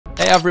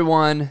Hey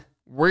everyone,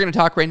 we're going to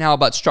talk right now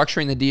about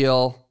structuring the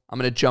deal. I'm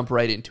going to jump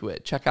right into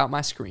it. Check out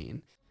my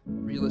screen.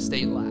 Real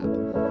Estate Lab.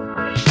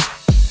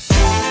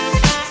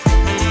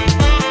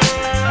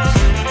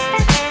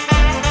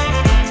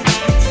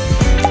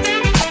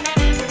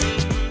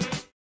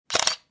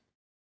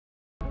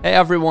 Hey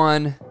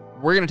everyone,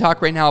 we're going to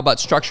talk right now about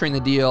structuring the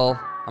deal.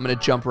 I'm going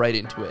to jump right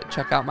into it.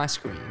 Check out my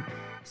screen.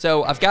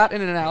 So I've got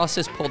an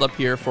analysis pulled up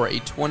here for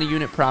a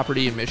 20-unit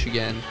property in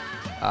Michigan.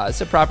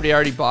 It's a property I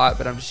already bought,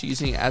 but I'm just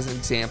using it as an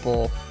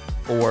example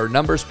for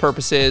numbers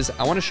purposes.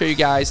 I want to show you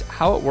guys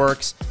how it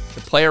works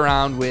to play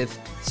around with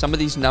some of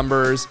these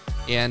numbers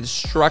and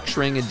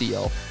structuring a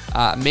deal.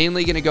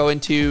 Mainly going to go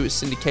into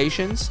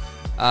syndications.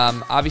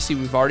 Obviously,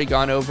 we've already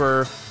gone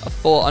over a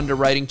full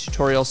underwriting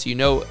tutorial, so you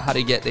know how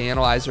to get the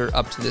analyzer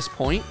up to this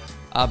point.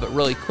 But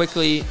really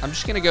quickly, I'm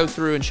just going to go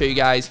through and show you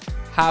guys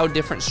how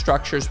different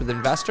structures with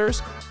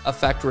investors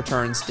affect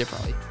returns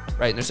differently,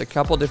 right? And there's a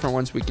couple different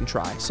ones we can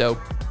try.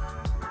 So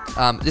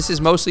this is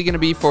mostly going to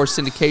be for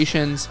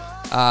syndications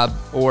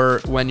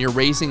or when you're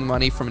raising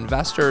money from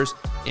investors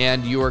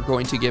and you are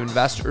going to give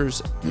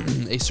investors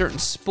a certain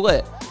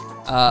split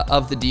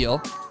of the deal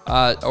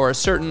or a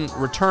certain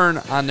return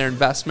on their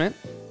investment.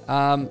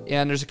 And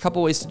there's a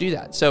couple ways to do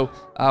that. So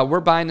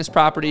we're buying this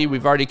property.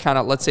 We've already kind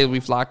of, let's say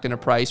we've locked in a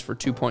price for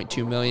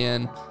 $2.2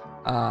 million.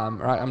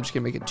 I'm just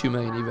gonna make it $2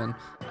 million even.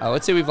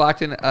 Let's say we've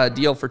locked in a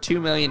deal for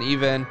 $2 million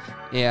even,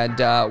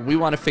 and we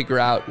want to figure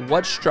out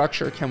what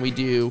structure can we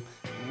do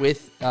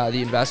with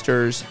the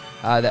investors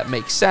that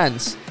makes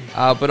sense,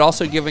 but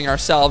also giving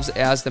ourselves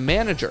as the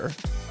manager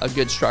a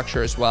good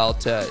structure as well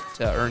to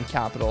earn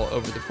capital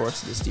over the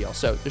course of this deal.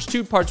 So there's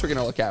two parts we're going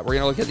to look at. We're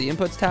going to look at the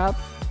inputs tab,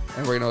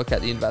 and we're going to look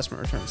at the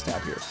investment returns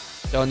tab here.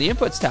 So in the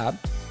inputs tab,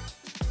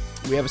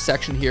 we have a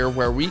section here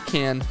where we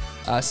can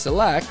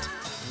select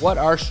what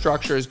our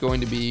structure is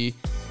going to be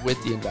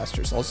with the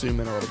investors. I'll zoom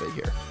in a little bit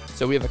here.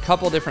 So we have a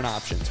couple different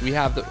options. We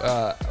have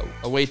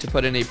a way to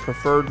put in a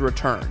preferred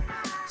return.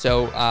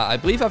 So I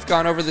believe I've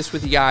gone over this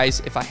with you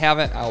guys. If I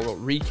haven't, I'll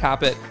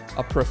recap it.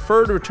 A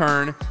preferred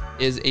return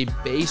is a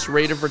base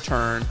rate of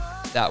return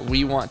that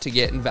we want to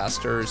get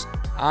investors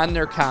on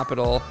their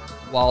capital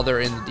while they're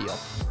in the deal.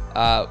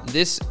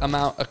 This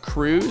amount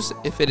accrues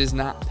if it is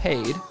not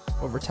paid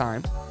over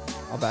time.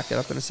 I'll back it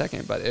up in a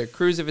second, but it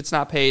accrues if it's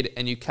not paid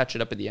and you catch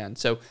it up at the end.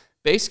 So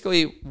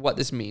basically what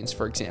this means,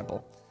 for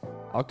example,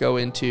 I'll go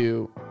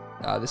into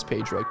this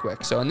page really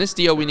quick. So in this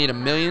deal, we need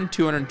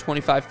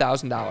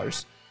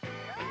 $1,225,000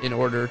 in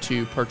order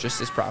to purchase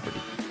this property.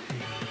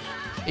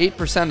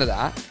 8% of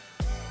that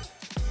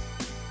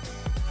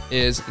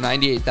is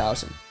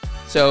 $98,000.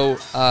 So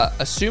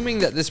assuming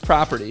that this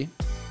property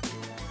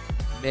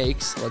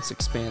makes, let's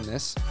expand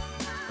this,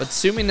 but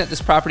assuming that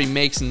this property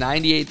makes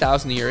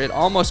 $98,000 a year, it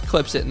almost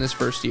clips it in this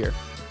first year.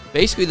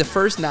 Basically, the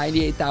first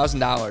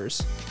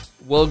 $98,000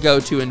 will go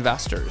to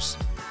investors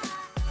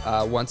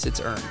once it's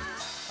earned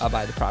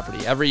by the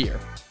property every year.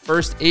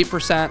 First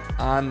 8%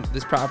 on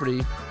this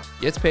property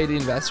gets paid to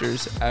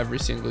investors every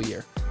single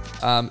year.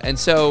 And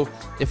so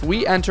if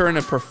we enter in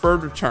a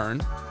preferred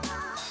return,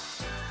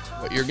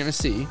 what you're going to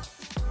see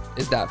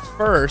is that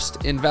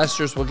first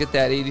investors will get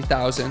that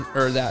 80,000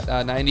 or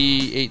that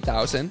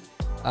 98,000.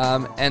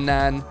 And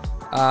then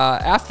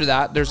after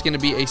that, there's going to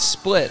be a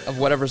split of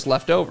whatever's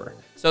left over.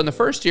 So in the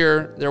first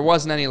year, there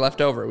wasn't any left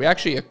over. We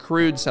actually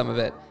accrued some of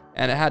it,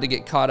 and it had to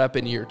get caught up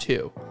in year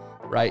two,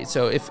 right?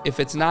 So if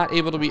it's not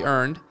able to be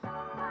earned,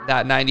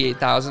 that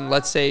 98,000,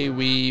 let's say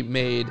we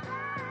made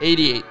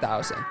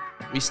 88,000.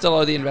 We still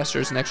owe the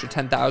investors an extra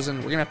 10,000.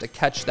 We're going to have to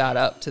catch that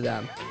up to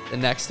them the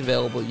next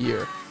available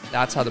year.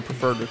 That's how the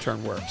preferred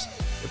return works.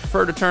 The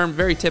preferred return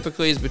very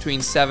typically is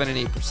between 7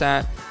 and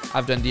 8%.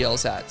 I've done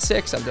deals at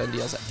 6. I've done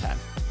deals at 10.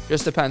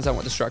 Just depends on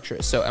what the structure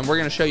is. So, and we're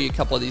going to show you a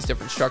couple of these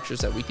different structures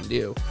that we can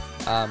do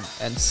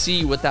and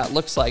see what that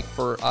looks like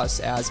for us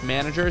as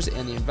managers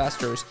and the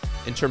investors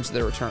in terms of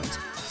their returns.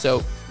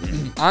 So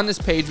on this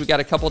page, we got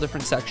a couple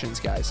different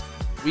sections, guys.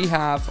 We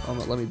have,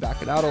 let me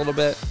back it out a little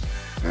bit.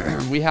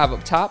 We have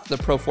up top the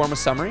pro forma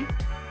summary.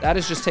 That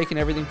is just taking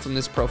everything from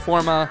this pro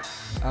forma,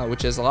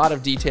 which is a lot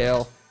of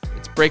detail.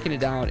 It's breaking it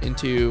down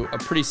into a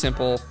pretty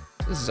simple,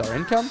 this is our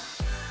income,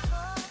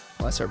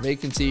 less our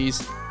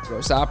vacancies,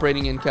 gross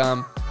operating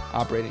income,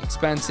 operating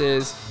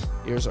expenses,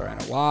 here's our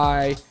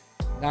NOI,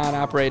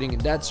 non-operating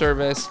and debt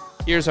service,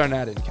 here's our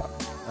net income,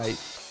 right?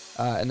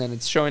 And then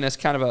it's showing us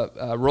kind of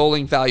a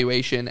rolling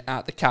valuation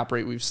at the cap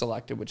rate we've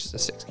selected, which is a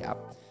 6 cap.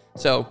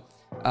 So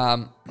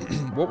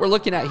what we're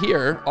looking at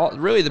here,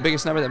 really the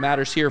biggest number that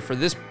matters here for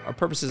this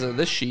purposes of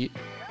this sheet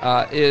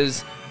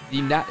is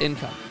the net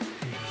income.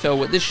 So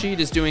what this sheet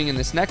is doing in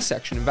this next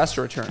section,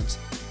 investor returns,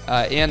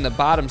 and the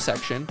bottom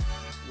section,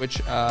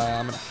 which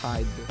I'm going to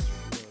hide this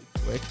really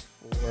quick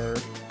for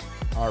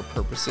our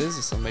purposes.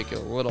 This will make it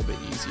a little bit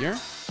easier.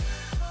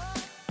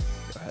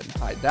 Go ahead and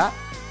hide that.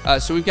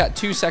 So we've got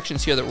two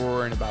sections here that we're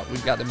worrying about.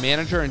 We've got the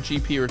manager and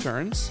GP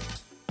returns,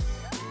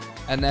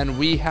 and then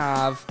we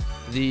have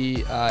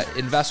the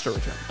investor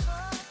returns.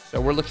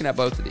 So we're looking at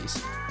both of these.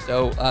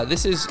 So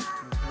this is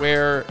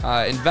where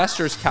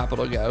investors'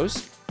 capital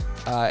goes,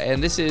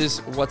 and this is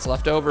what's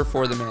left over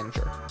for the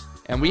manager.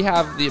 And we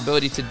have the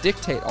ability to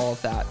dictate all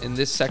of that in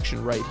this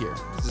section right here.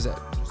 This is it,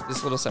 just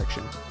this little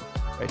section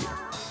right here.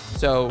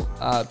 So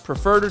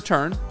preferred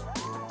return.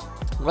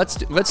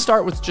 Let's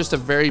start with just a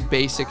very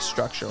basic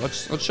structure.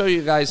 Let's show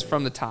you guys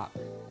from the top.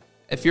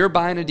 If you're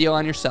buying a deal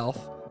on yourself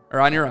or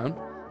on your own,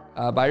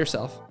 by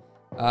yourself,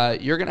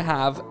 you're gonna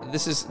have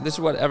this is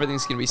what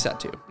everything's gonna be set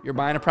to. You're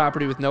buying a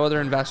property with no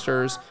other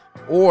investors,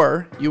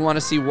 or you want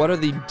to see what are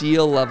the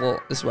deal level.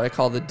 This is what I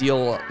call the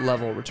deal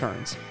level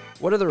returns.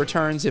 What are the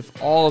returns if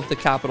all of the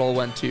capital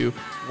went to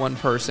one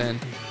person,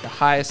 the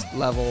highest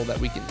level that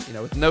we can,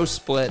 with no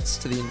splits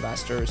to the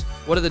investors?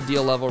 What are the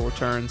deal level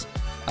returns?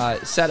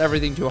 Set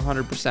everything to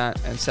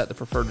 100% and set the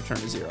preferred return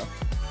to 0.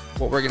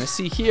 What we're going to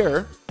see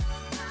here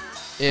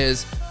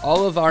is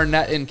all of our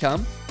net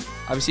income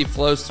obviously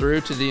flows through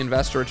to the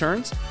investor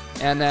returns.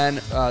 And then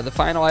the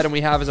final item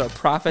we have is our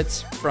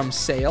profits from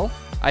sale.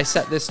 I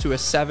set this to a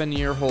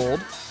 7-year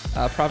hold,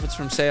 profits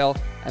from sale,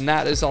 and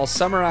that is all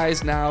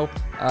summarized now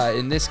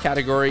in this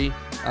category.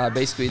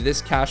 Basically,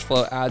 this cash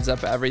flow adds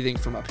up everything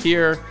from up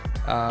here.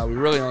 We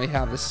really only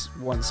have this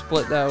one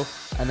split though,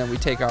 and then we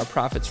take our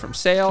profits from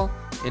sale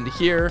into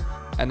here,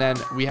 and then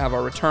we have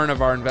our return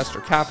of our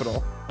investor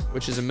capital,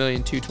 which is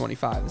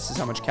 $1,225,000. This is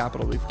how much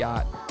capital we've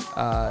got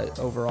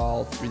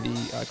overall through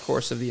the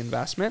course of the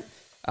investment.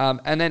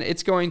 And then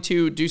it's going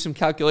to do some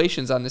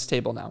calculations on this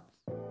table now.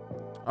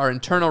 Our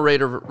internal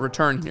rate of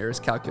return here is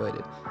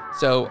calculated.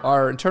 So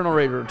our internal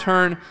rate of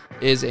return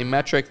is a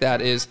metric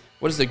that is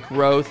what is the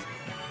growth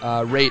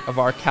rate of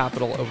our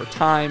capital over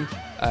time.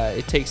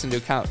 It takes into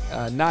account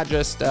not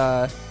just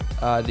the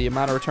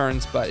amount of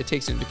returns, but it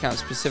takes into account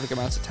specific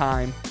amounts of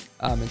time.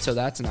 And so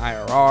that's an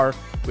IRR.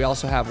 We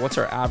also have what's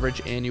our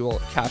average annual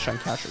cash on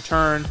cash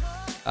return,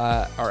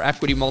 our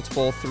equity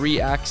multiple,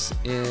 3x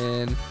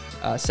in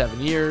 7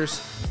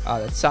 years.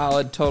 That's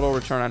solid. Total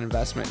return on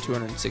investment,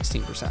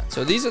 216%.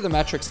 So these are the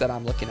metrics that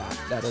I'm looking at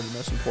that are the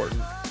most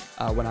important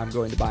when I'm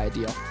going to buy a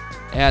deal.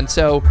 And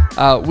so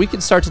we can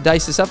start to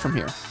dice this up from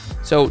here.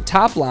 So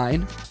top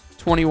line,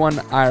 21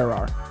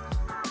 IRR.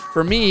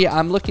 For me,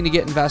 I'm looking to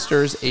get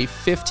investors a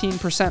 15%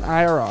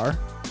 IRR,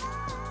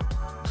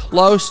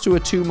 close to a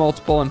 2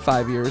 multiple in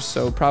 5 years.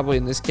 So probably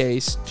in this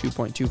case,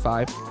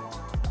 2.25.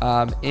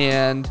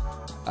 And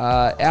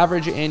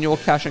average annual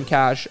cash on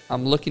cash,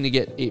 I'm looking to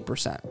get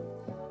 8%.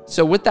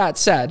 So with that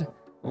said,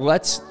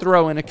 let's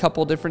throw in a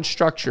couple different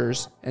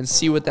structures and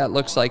see what that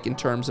looks like in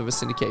terms of a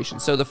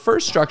syndication. So the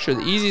first structure,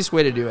 the easiest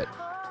way to do it,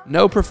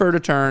 no preferred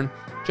return,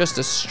 just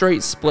a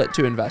straight split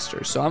to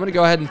investors. So I'm going to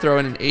go ahead and throw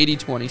in an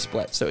 80-20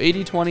 split. So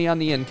 80-20 on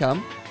the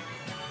income,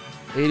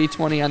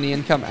 80-20 on the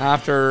income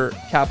after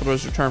capital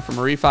is returned from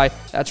a refi.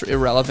 That's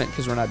irrelevant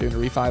because we're not doing a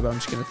refi, but I'm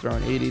just going to throw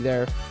an 80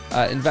 there.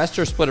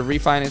 Investor split of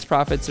refinance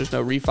profits. There's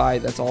no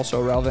refi. That's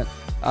also irrelevant.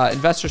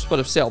 Investor split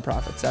of sale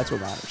profits. That's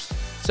what matters.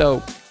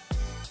 So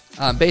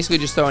basically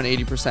just throwing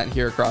 80%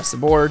 here across the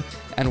board.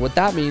 And what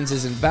that means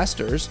is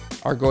investors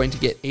are going to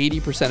get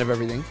 80% of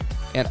everything.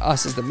 And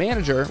us as the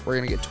manager, we're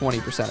going to get 20%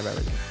 of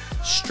everything.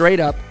 Straight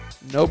up,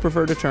 no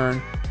preferred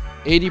return.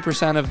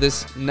 80% of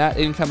this net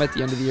income at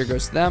the end of the year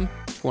goes to them.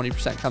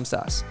 20% comes to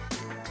us.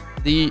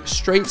 The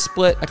straight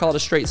split, I call it a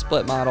straight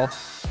split model.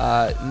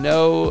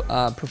 No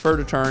preferred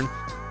return.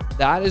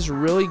 That is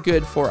really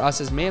good for us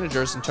as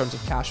managers in terms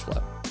of cash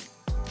flow.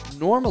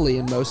 Normally,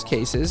 in most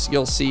cases,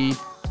 you'll see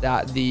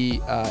that the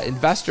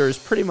investors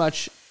pretty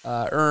much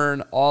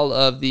earn all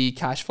of the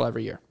cash flow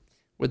every year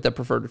with the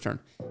preferred return.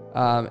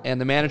 And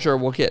the manager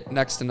will get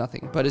next to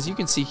nothing. But as you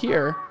can see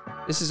here,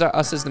 this is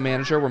us as the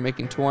manager. We're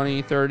making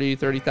 20, 30,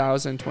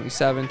 30,000,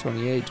 27,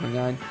 28,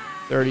 29,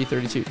 30,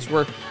 32. So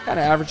we're kind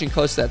of averaging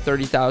close to that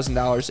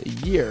 $30,000 a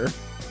year,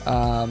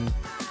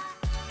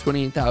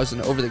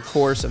 28,000 over the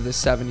course of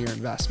this 7-year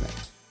investment,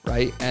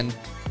 right? And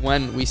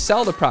when we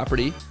sell the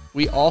property,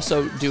 we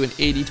also do an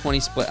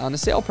 80-20 split on the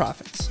sale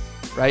profits,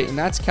 right? And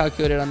that's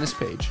calculated on this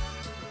page.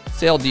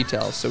 Sale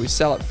details. So we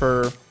sell it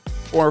for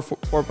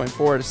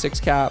 4.4 to 6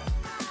 cap.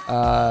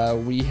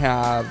 We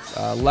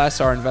have less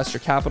our investor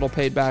capital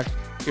paid back.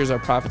 Here's our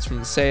profits from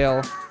the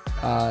sale.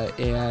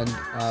 And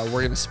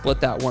we're going to split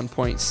that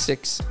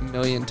 1.6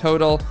 million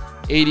total.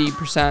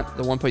 80%,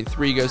 the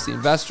 1.3 goes to the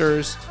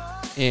investors,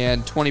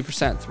 and 20%,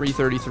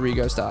 333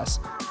 goes to us.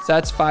 So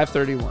that's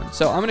 531.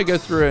 So I'm going to go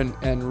through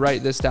and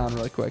write this down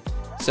really quick.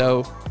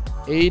 So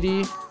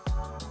 80,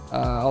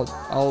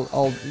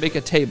 I'll make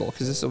a table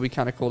because this will be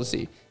kind of cool to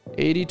see.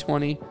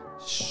 80-20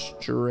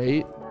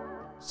 straight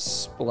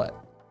split.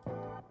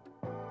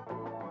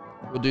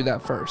 We'll do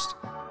that first.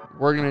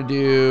 We're going to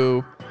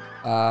do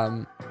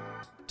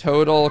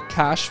total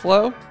cash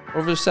flow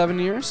over 7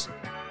 years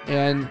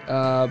and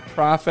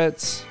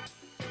profits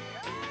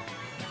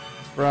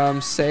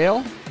from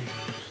sale.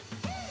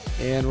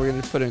 And we're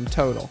going to put in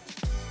total.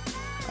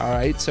 All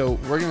right, so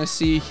we're going to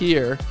see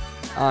here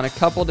on a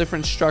couple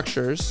different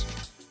structures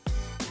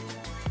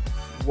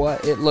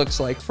what it looks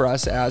like for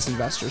us as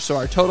investors. So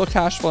our total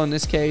cash flow in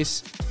this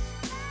case,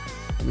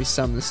 let me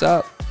sum this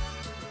up.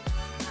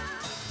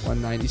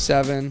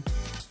 197,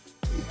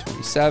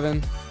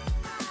 827,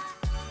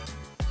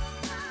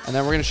 And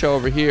then we're going to show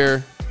over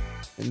here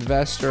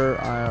investor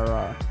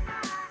IRR.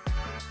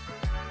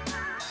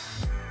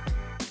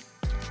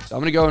 So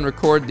I'm going to go and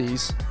record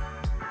these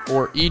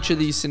for each of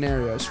these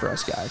scenarios for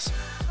us guys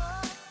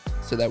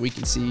so that we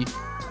can see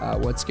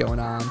what's going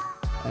on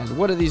and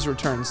what do these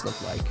returns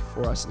look like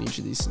for us in each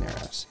of these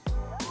scenarios.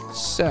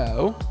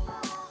 So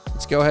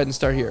let's go ahead and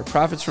start here.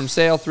 Profits from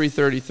sale,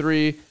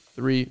 333,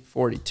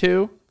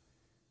 342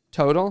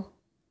 total.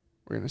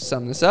 We're going to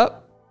sum this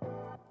up,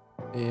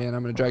 and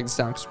I'm going to drag this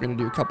down because we're going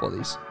to do a couple of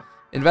these.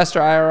 Investor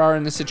IRR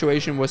in this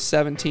situation was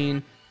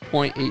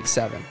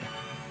 17.87.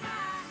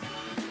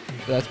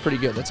 So that's pretty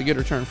good. That's a good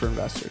return for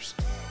investors.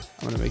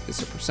 I'm going to make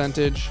this a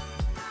percentage.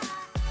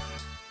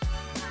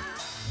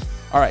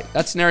 All right,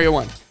 that's scenario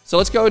one. So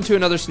let's go into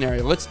another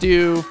scenario. Let's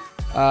do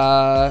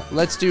a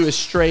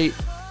straight.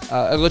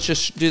 Let's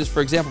just do this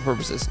for example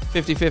purposes.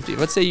 50-50.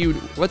 Let's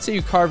say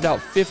you carved out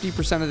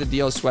 50% of the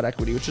deal as sweat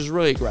equity, which is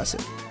really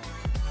aggressive.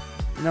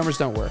 The numbers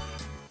don't work.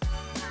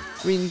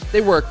 I mean,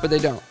 they work, but they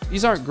don't.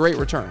 These aren't great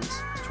returns.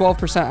 12%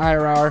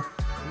 IRR,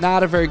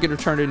 not a very good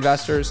return to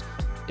investors.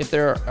 If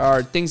there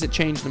are things that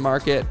change the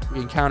market,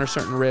 we encounter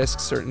certain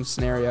risks, certain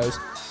scenarios,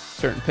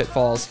 certain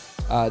pitfalls,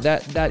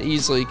 that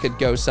easily could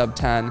go sub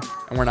 10,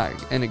 and we're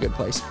not in a good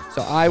place.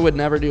 So I would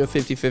never do a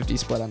 50-50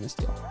 split on this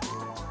deal.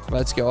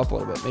 Let's go up a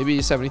little bit, maybe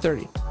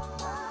 70-30.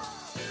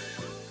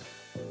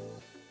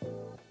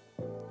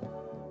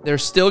 They're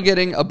still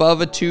getting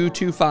above a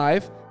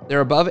 2.25.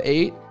 They're above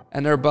 8,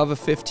 and they're above a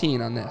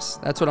 15 on this.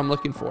 That's what I'm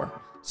looking for.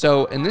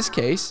 So in this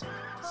case,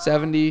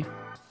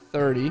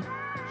 70-30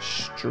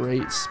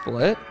 straight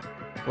split.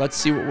 Let's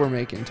see what we're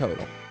making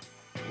total.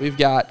 We've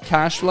got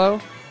cash flow,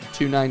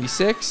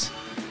 296.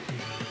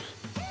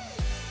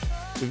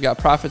 We've got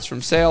profits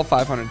from sale,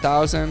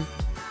 500,000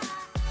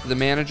 for the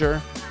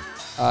manager,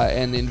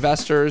 and the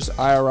investors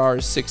IRR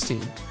is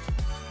 16.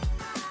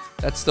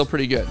 That's still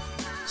pretty good.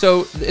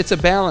 So it's a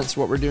balance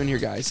what we're doing here,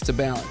 guys. It's a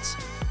balance.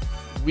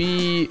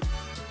 We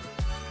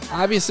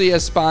obviously,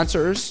 as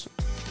sponsors,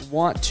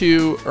 want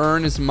to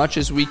earn as much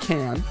as we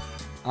can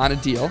on a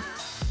deal,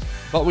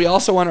 but we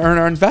also want to earn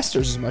our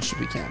investors as much as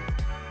we can.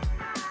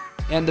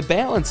 And the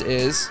balance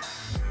is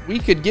we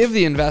could give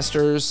the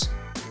investors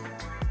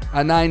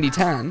a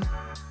 90-10,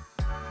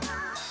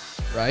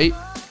 right?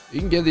 We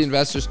can give the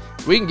investors a,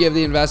 let me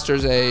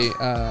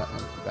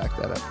back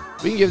that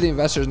up. We can give the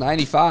investors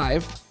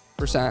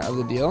 95% of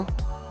the deal,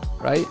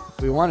 right?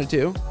 If we wanted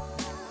to.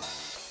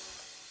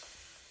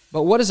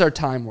 But what is our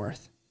time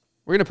worth?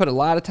 We're going to put a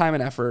lot of time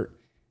and effort.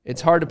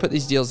 It's hard to put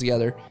these deals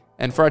together.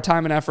 And for our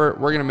time and effort,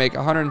 we're going to make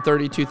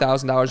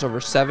 $132,000 over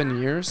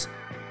 7 years.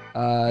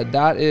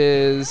 That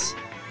is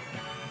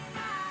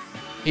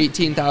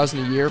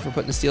 $18,000 a year for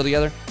putting this deal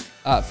together.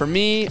 For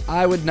me,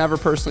 I would never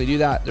personally do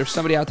that. There's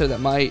somebody out there that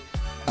might.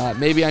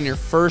 Maybe on your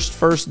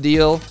first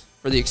deal,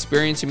 for the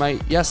experience, you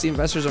might. Yes, the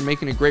investors are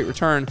making a great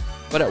return,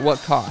 but at what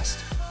cost?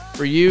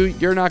 For you,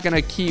 you're not going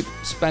to keep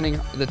spending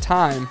the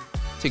time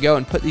to go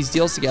and put these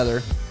deals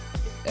together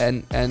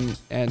and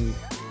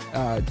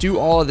do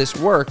all of this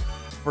work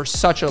for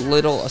such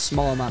a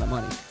small amount of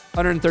money.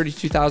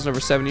 $132,000 over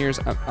 7 years.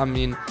 I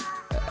mean,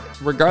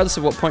 regardless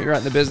of what point you're at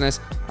in the business,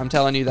 I'm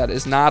telling you that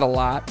is not a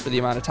lot for the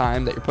amount of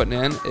time that you're putting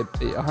in.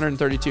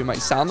 132 might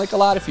sound like a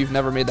lot if you've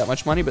never made that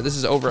much money, but this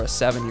is over a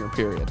 7-year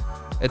period.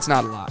 It's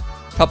not a lot.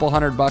 A couple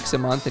 $100 a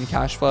month in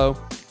cash flow.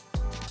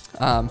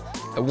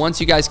 Once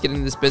you guys get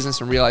into this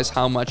business and realize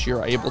how much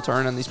you're able to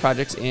earn on these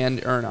projects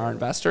and earn our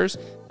investors,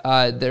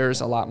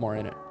 there's a lot more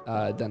in it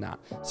than that.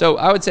 So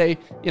I would say,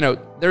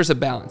 there's a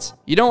balance.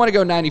 You don't want to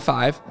go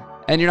 95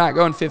 and you're not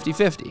going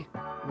 50-50.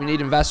 We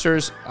need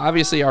investors,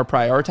 obviously, are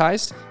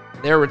prioritized.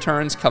 Their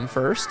returns come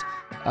first,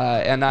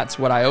 and that's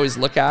what I always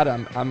look at.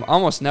 I'm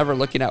almost never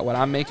looking at what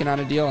I'm making on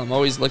a deal. I'm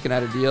always looking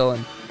at a deal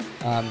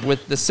and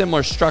with the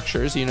similar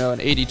structures, an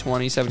 80-20,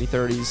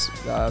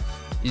 70-30s,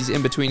 these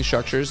in-between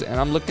structures, and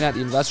I'm looking at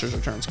the investors'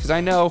 returns because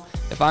I know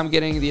if I'm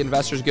getting the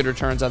investors good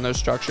returns on those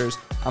structures,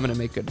 I'm going to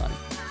make good money.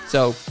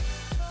 So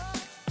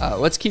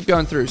let's keep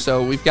going through.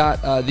 So we've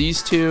got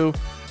these two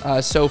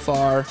so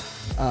far,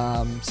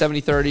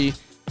 70-30,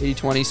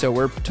 80-20. So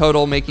we're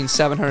total making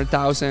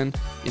 700,000.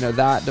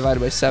 That divided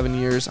by 7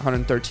 years,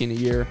 113 a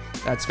year.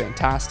 That's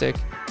fantastic.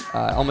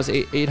 Almost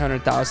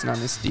 800,000 on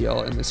this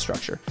deal in this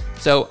structure.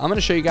 So I'm going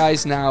to show you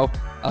guys now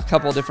a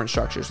couple different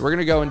structures. We're going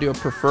to go and do a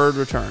preferred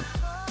return.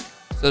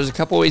 So there's a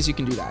couple ways you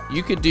can do that.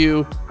 You could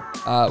do,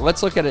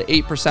 let's look at an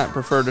 8%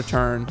 preferred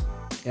return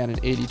and an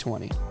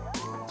 80-20.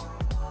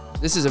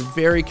 This is a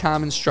very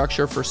common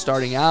structure for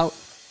starting out.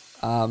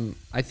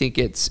 I think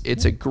it's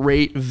a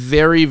great,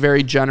 very,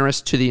 very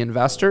generous to the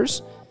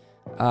investors.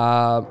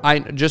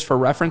 Just for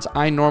reference,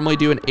 I normally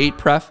do an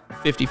 8-pref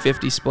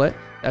 50-50 split.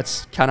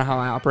 That's kind of how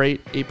I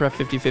operate, 8-pref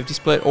 50-50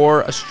 split,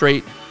 or a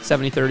straight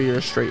 70-30 or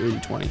a straight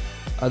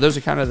 80-20. Those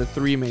are kind of the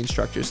three main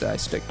structures that I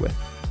stick with.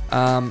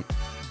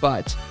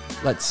 But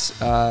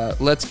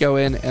let's go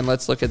in and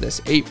let's look at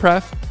this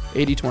 8-pref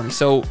 80-20.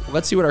 So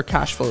let's see what our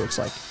cash flow looks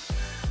like.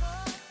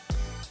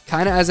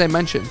 Kind of as I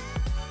mentioned,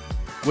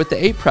 with the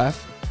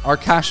 8-pref, our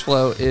cash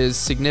flow is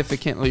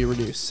significantly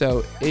reduced.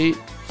 So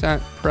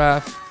 8%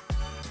 pref,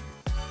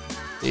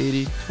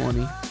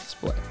 80-20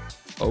 split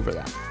over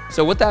that.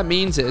 So what that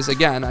means is,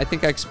 again, I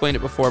think I explained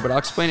it before, but I'll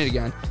explain it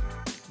again.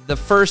 The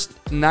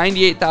first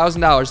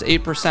 $98,000,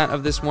 8%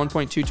 of this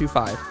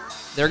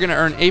 1.225, they're going to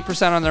earn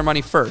 8% on their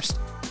money first.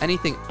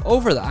 Anything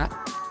over that,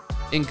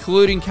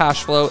 including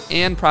cash flow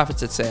and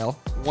profits at sale,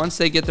 once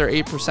they get their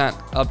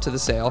 8% up to the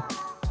sale,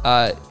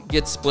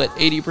 gets split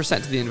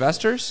 80% to the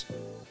investors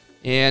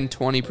and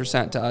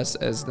 20% to us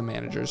as the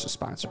managers or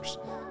sponsors.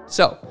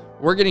 So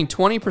we're getting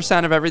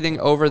 20% of everything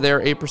over their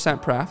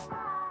 8% pref,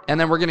 and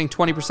then we're getting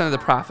 20% of the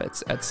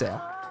profits at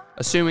sale,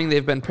 assuming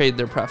they've been paid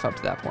their pref up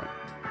to that point.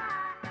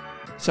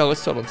 So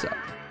let's total this out.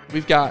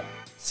 We've got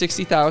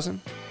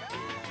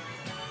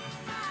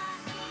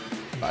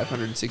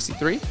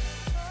 60,563.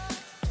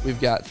 We've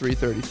got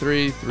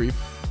 333,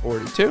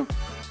 342.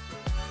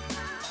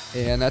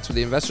 And that's what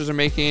the investors are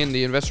making.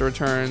 The investor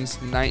returns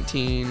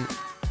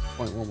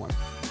 19.11.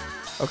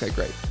 Okay,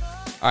 great.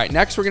 All right,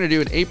 next we're going to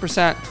do an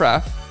 8%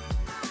 pref.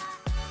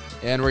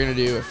 And we're going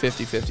to do a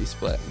 50-50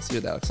 split and see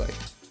what that looks like.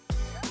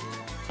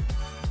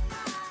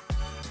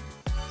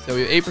 So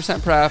we have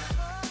 8% pref,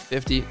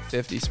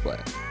 50-50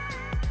 split.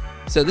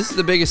 So this is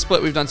the biggest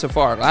split we've done so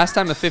far. Last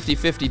time a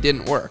 50-50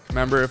 didn't work.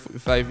 Remember,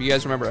 if you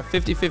guys remember, a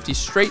 50-50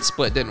 straight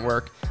split didn't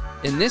work.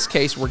 In this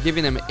case, we're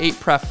giving them 8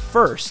 pref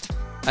first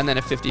and then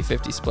a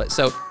 50-50 split.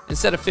 So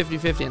instead of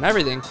 50-50 and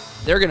everything,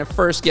 they're going to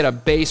first get a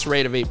base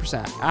rate of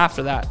 8%.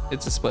 After that,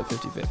 it's a split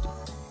 50-50.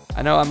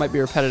 I know I might be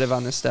repetitive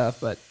on this stuff,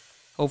 but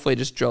hopefully it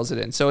just drills it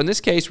in. So in this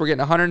case, we're getting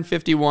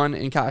 151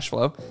 in cash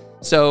flow.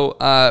 So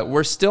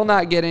we're still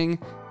not getting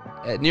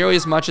nearly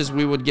as much as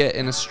we would get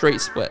in a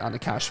straight split on the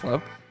cash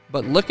flow.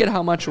 But look at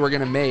how much we're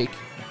going to make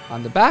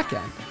on the back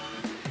end.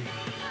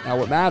 Now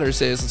what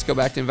matters is, let's go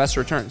back to investor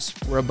returns.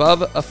 We're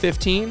above a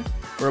 15.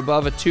 We're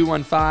above a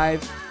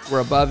 215. We're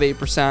above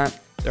 8%.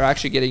 They're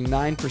actually getting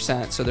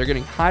 9%. So they're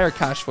getting higher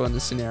cash flow in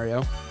this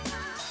scenario.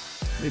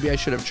 Maybe I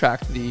should have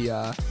tracked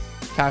the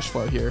cash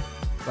flow here.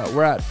 But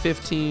we're at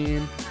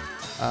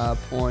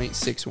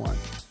 15.61.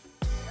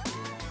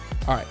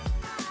 All right.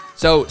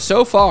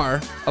 So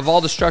far, of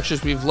all the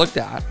structures we've looked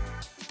at,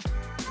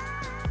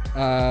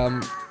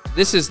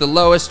 this is the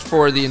lowest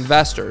for the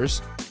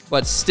investors,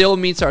 but still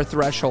meets our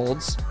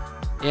thresholds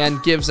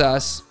and gives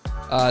us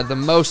the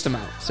most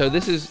amount. So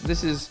this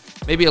is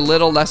maybe a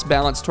little less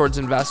balanced towards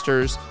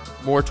investors,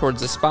 more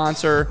towards the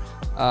sponsor.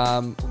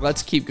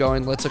 Let's keep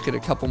going. Let's look at a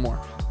couple more.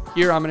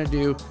 Here I'm going to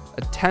do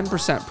a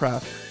 10%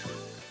 pref,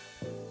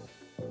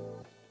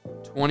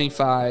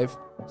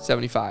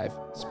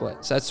 25-75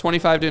 split. So that's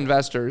 25 to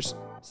investors,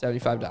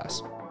 75 to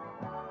us.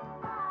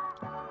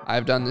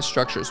 I've done this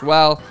structure as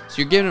well.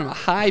 So you're giving them a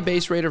high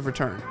base rate of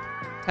return,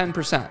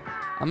 10%.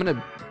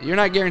 You're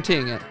not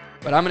guaranteeing it,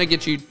 but I'm gonna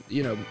get you,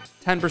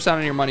 10%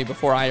 on your money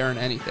before I earn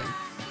anything.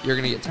 You're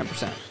gonna get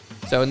 10%.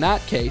 So in that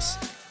case,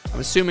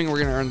 I'm assuming we're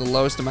gonna earn the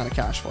lowest amount of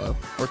cash flow,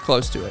 or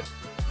close to it.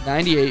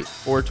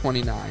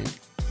 98,429.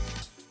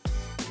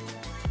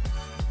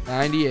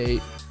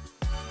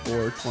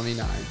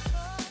 98,429.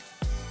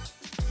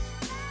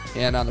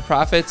 And on the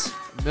profits,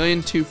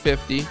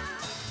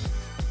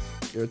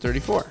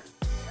 1,250,034.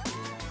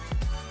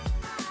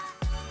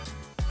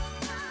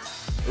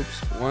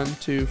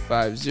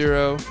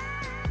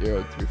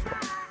 1,250,034.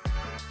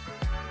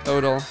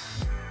 Total.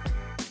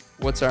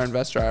 What's our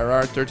investor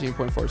IRR?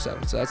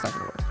 13.47. So that's not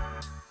going to work.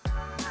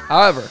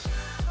 However,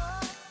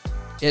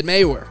 it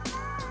may work.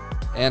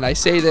 And I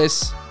say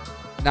this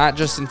not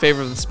just in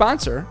favor of the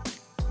sponsor,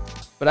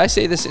 but I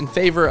say this in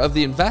favor of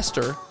the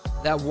investor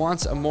that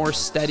wants a more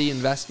steady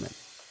investment.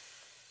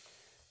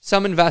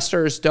 Some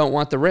investors don't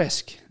want the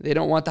risk. They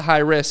don't want the high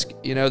risk,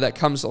 that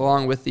comes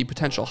along with the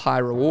potential high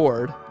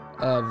reward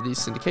of these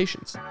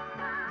syndications.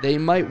 They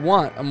might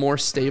want a more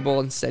stable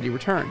and steady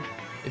return.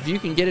 If you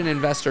can get an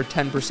investor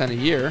 10% a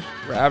year,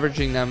 we're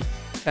averaging them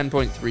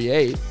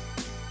 10.38.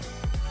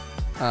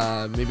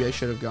 Maybe I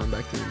should have gone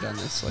back through and done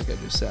this like I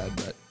just said,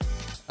 but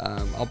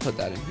I'll put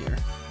that in here.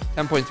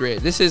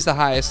 10.38. This is the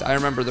highest. I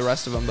remember the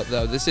rest of them, but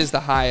this is the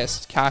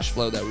highest cash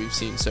flow that we've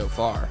seen so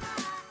far.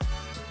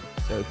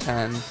 So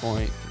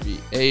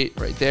 10.38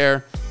 right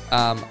there.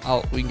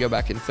 We can go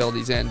back and fill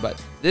these in,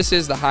 but this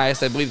is the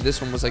highest. I believe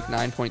this one was like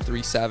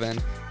 9.37.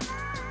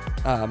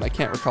 I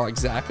can't recall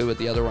exactly what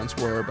the other ones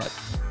were, but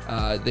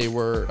they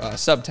were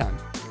sub 10.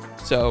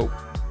 So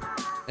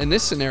in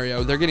this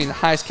scenario, they're getting the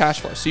highest cash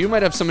flow. So you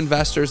might have some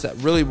investors that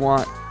really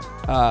want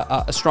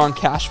a strong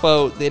cash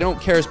flow. They don't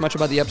care as much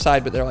about the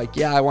upside, but they're like,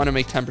 yeah, I want to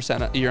make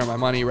 10% a year on my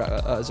money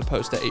as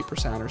opposed to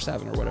 8% or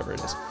 7 or whatever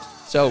it is.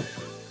 So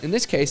in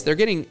this case, they're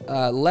getting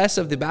less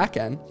of the back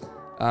end.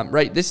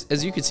 Right,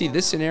 as you can see,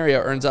 this scenario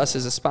earns us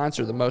as a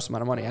sponsor the most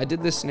amount of money. I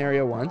did this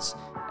scenario once,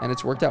 and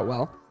it's worked out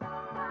well.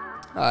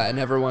 And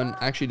everyone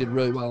actually did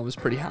really well and was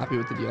pretty happy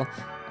with the deal.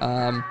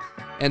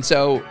 And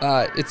so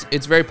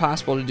it's very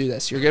possible to do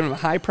this. You're giving them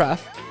a high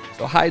pref,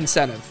 so a high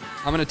incentive.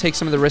 I'm going to take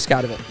some of the risk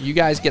out of it. You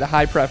guys get a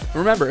high pref.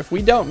 Remember, if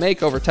we don't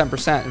make over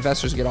 10%,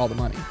 investors get all the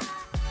money.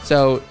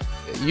 So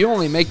you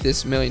only make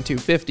this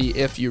 $1,250,000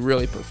 if you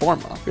really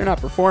perform well. If you're not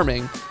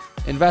performing,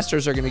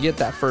 investors are going to get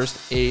that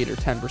first 8 or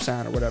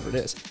 10% or whatever it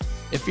is.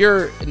 If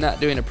you're not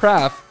doing a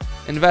pref,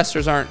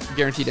 investors aren't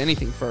guaranteed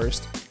anything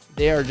first.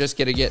 They are just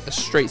going to get a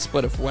straight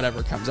split of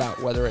whatever comes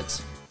out, whether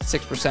it's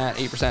 6%,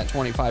 8%,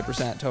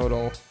 25%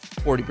 total,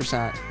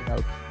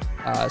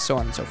 40%, so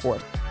on and so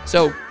forth.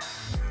 So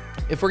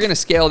if we're going to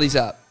scale these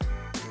up,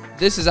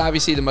 this is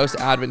obviously the most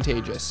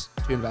advantageous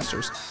to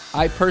investors.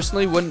 I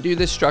personally wouldn't do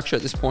this structure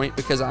at this point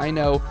because I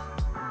know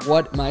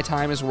what my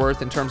time is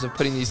worth in terms of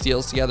putting these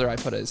deals together. I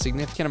put a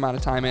significant amount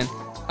of time in.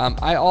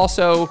 I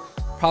also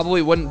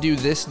probably wouldn't do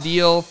this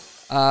deal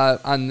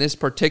on this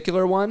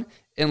particular one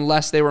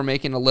unless they were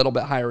making a little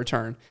bit higher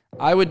return.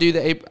 I would do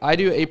I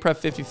do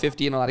APREF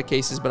 50/50 in a lot of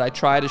cases, but I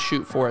try to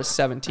shoot for a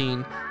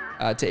 17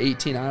 to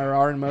 18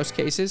 IRR in most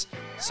cases.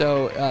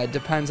 So it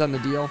depends on the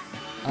deal.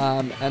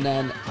 And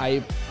then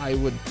I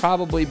would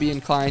probably be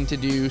inclined to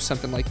do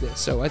something like this.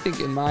 So I think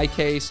in my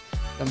case,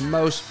 the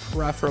most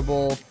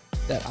preferable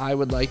that I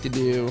would like to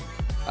do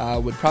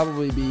would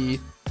probably be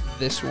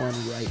this one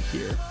right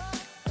here.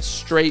 A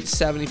straight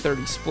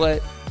 70-30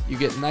 split. You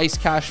get nice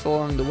cash flow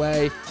along the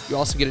way. You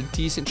also get a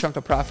decent chunk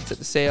of profits at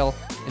the sale.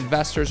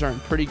 Investors are in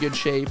pretty good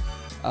shape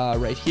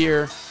right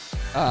here.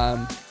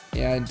 And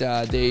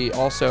they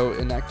also,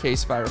 in that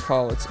case, if I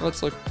recall, let's go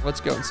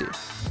and see.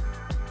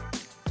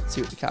 Let's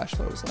see what the cash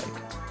flow is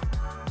like.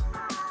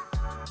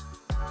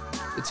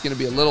 It's going to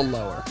be a little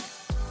lower.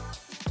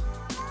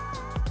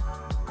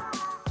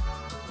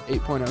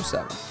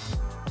 8.07.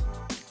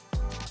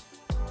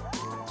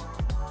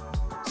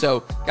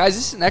 So, guys,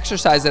 this is an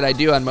exercise that I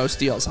do on most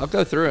deals. I'll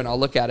go through and I'll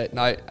look at it, and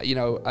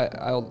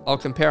I'll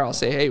compare. I'll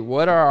say, hey,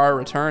 what are our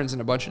returns in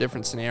a bunch of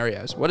different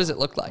scenarios? What does it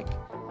look like?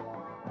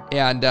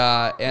 And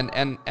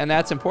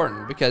that's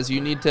important because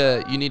you need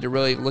to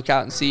really look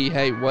out and see,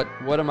 hey,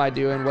 what am I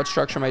doing? What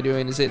structure am I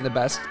doing? Is it in the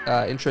best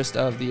interest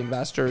of the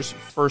investors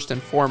first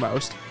and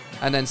foremost?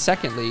 And then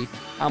secondly,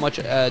 how much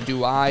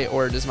do I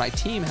or does my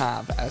team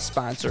have as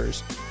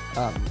sponsors?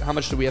 How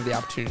much do we have the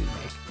opportunity to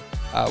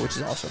make? Which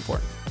is also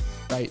important,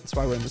 right? That's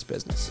why we're in this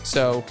business.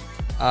 So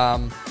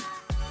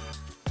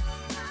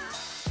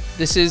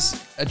this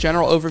is a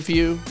general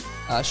overview,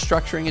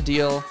 structuring a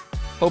deal.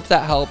 Hope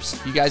that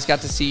helps. You guys got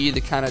to see the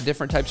kind of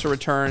different types of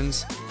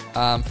returns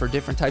for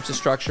different types of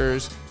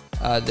structures.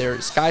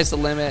 Sky's the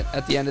limit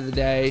at the end of the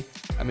day.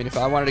 I mean, if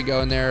I wanted to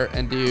go in there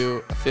and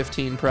do a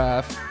 15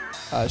 pref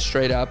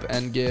straight up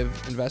and give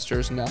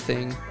investors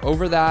nothing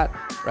over that,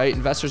 right?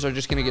 Investors are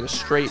just going to get a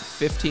straight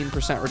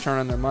 15% return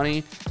on their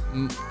money.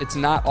 It's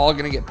not all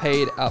going to get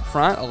paid up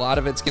front. A lot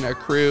of it's going to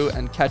accrue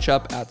and catch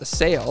up at the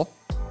sale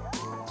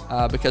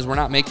because we're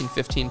not making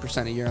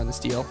 15% a year on this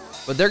deal,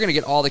 but they're going to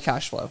get all the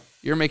cash flow.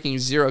 You're making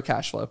zero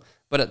cash flow,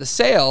 but at the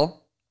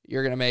sale,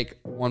 you're going to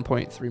make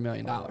 $1.3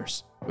 million,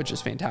 which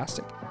is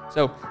fantastic.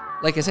 So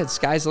like I said,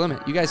 sky's the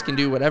limit. You guys can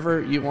do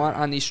whatever you want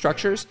on these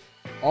structures.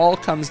 All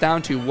comes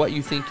down to what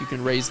you think you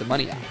can raise the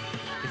money at.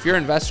 If your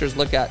investors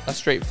look at a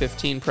straight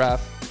 15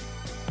 pref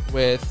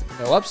with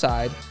no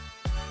upside,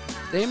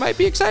 they might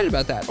be excited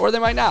about that, or they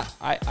might not.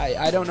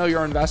 I don't know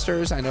your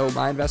investors. I know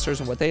my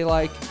investors and what they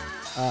like.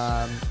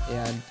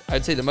 And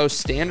I'd say the most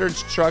standard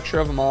structure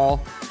of them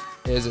all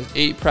is an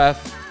 8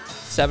 pref,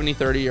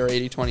 70-30 or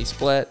 80-20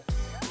 split.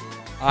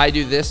 I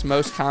do this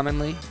most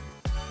commonly.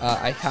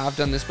 I have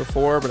done this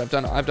before, but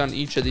I've done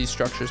each of these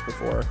structures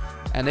before,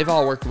 and they've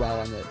all worked well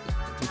on the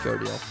Pico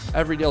deal.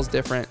 Every deal is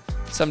different.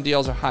 Some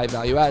deals are high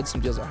value add, some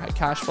deals are high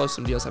cash flow,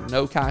 some deals have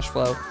no cash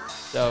flow.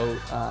 So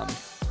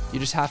you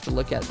just have to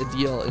look at the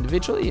deal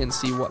individually and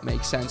see what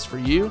makes sense for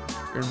you,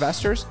 your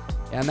investors,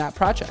 and that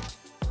project.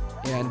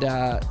 And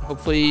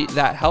hopefully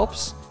that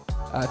helps.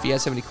 If you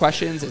guys have any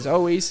questions, as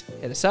always,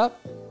 hit us up,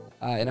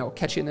 and I will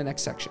catch you in the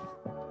next section.